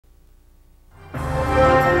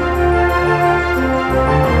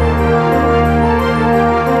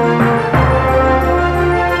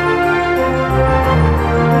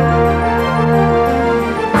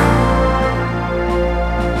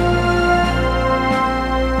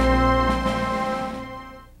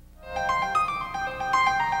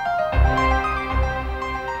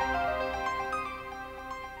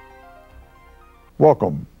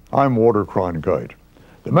Welcome, I'm Walter Cronkite.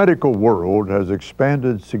 The medical world has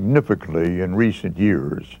expanded significantly in recent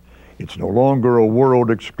years. It's no longer a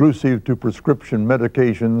world exclusive to prescription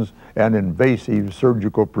medications and invasive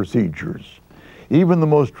surgical procedures. Even the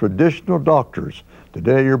most traditional doctors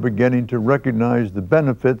today are beginning to recognize the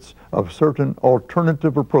benefits of certain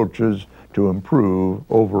alternative approaches to improve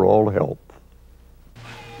overall health.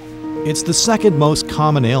 It's the second most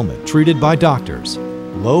common ailment treated by doctors,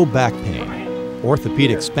 low back pain.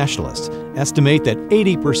 Orthopedic specialists estimate that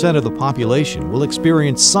 80% of the population will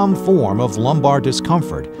experience some form of lumbar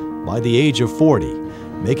discomfort by the age of 40,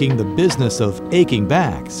 making the business of aching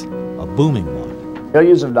backs a booming one.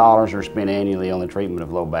 Billions of dollars are spent annually on the treatment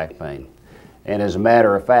of low back pain. And as a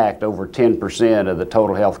matter of fact, over 10% of the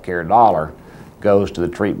total health care dollar goes to the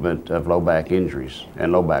treatment of low back injuries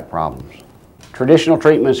and low back problems. Traditional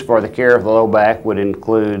treatments for the care of the low back would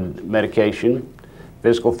include medication,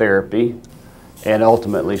 physical therapy, and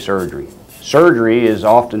ultimately surgery. Surgery is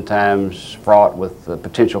oftentimes fraught with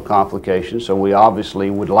potential complications, so we obviously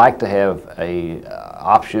would like to have an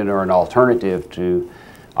option or an alternative to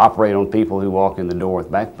operate on people who walk in the door with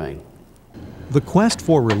back pain. The quest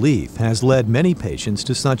for relief has led many patients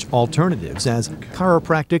to such alternatives as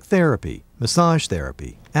chiropractic therapy, massage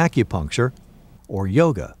therapy, acupuncture, or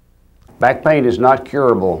yoga. Back pain is not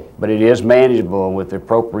curable, but it is manageable with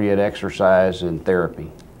appropriate exercise and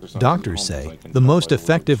therapy. Doctors say the most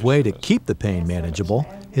effective way to keep the pain manageable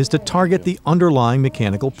is to target the underlying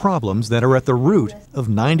mechanical problems that are at the root of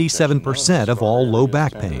 97% of all low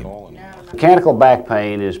back pain. Mechanical back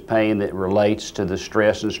pain is pain that relates to the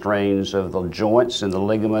stress and strains of the joints and the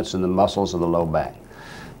ligaments and the muscles of the low back.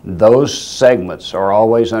 Those segments are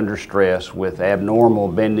always under stress with abnormal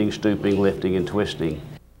bending, stooping, lifting, and twisting.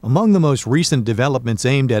 Among the most recent developments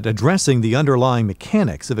aimed at addressing the underlying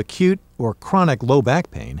mechanics of acute or chronic low back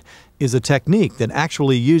pain is a technique that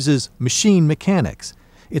actually uses machine mechanics.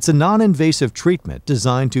 It's a non-invasive treatment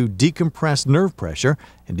designed to decompress nerve pressure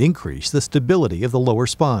and increase the stability of the lower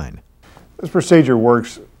spine. This procedure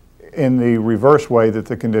works in the reverse way that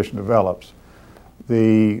the condition develops.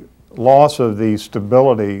 The loss of the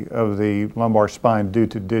stability of the lumbar spine due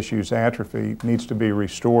to disuse atrophy needs to be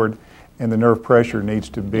restored, and the nerve pressure needs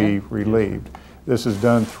to be relieved. This is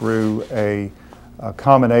done through a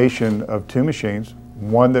combination of two machines,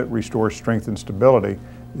 one that restores strength and stability,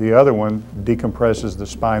 the other one decompresses the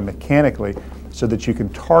spine mechanically so that you can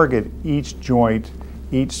target each joint,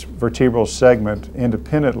 each vertebral segment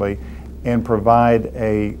independently and provide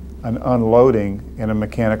an unloading and a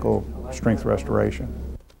mechanical strength restoration.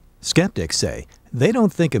 Skeptics say they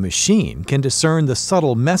don't think a machine can discern the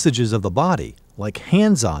subtle messages of the body like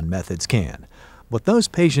hands-on methods can. But those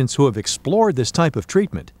patients who have explored this type of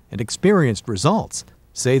treatment and experienced results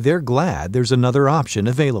say they're glad there's another option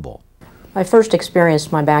available. I first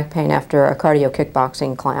experienced my back pain after a cardio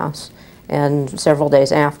kickboxing class, and several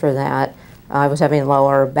days after that I was having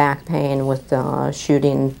lower back pain with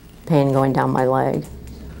shooting pain going down my leg.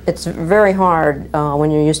 It's very hard when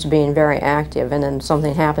you're used to being very active and then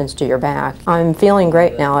something happens to your back. I'm feeling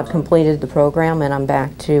great now. I've completed the program and I'm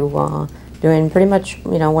back to doing pretty much,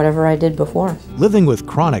 whatever I did before. Living with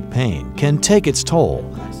chronic pain can take its toll,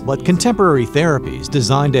 but contemporary therapies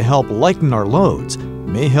designed to help lighten our loads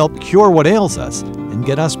may help cure what ails us and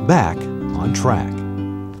get us back on track.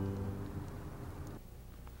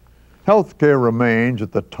 Healthcare remains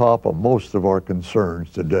at the top of most of our concerns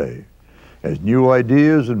today. As new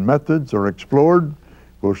ideas and methods are explored,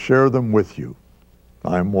 we'll share them with you.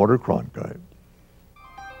 I'm Walter Cronkite.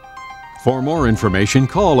 For more information,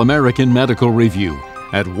 call American Medical Review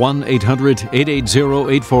at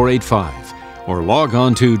 1-800-880-8485 or log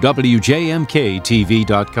on to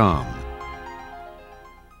WJMKTV.com.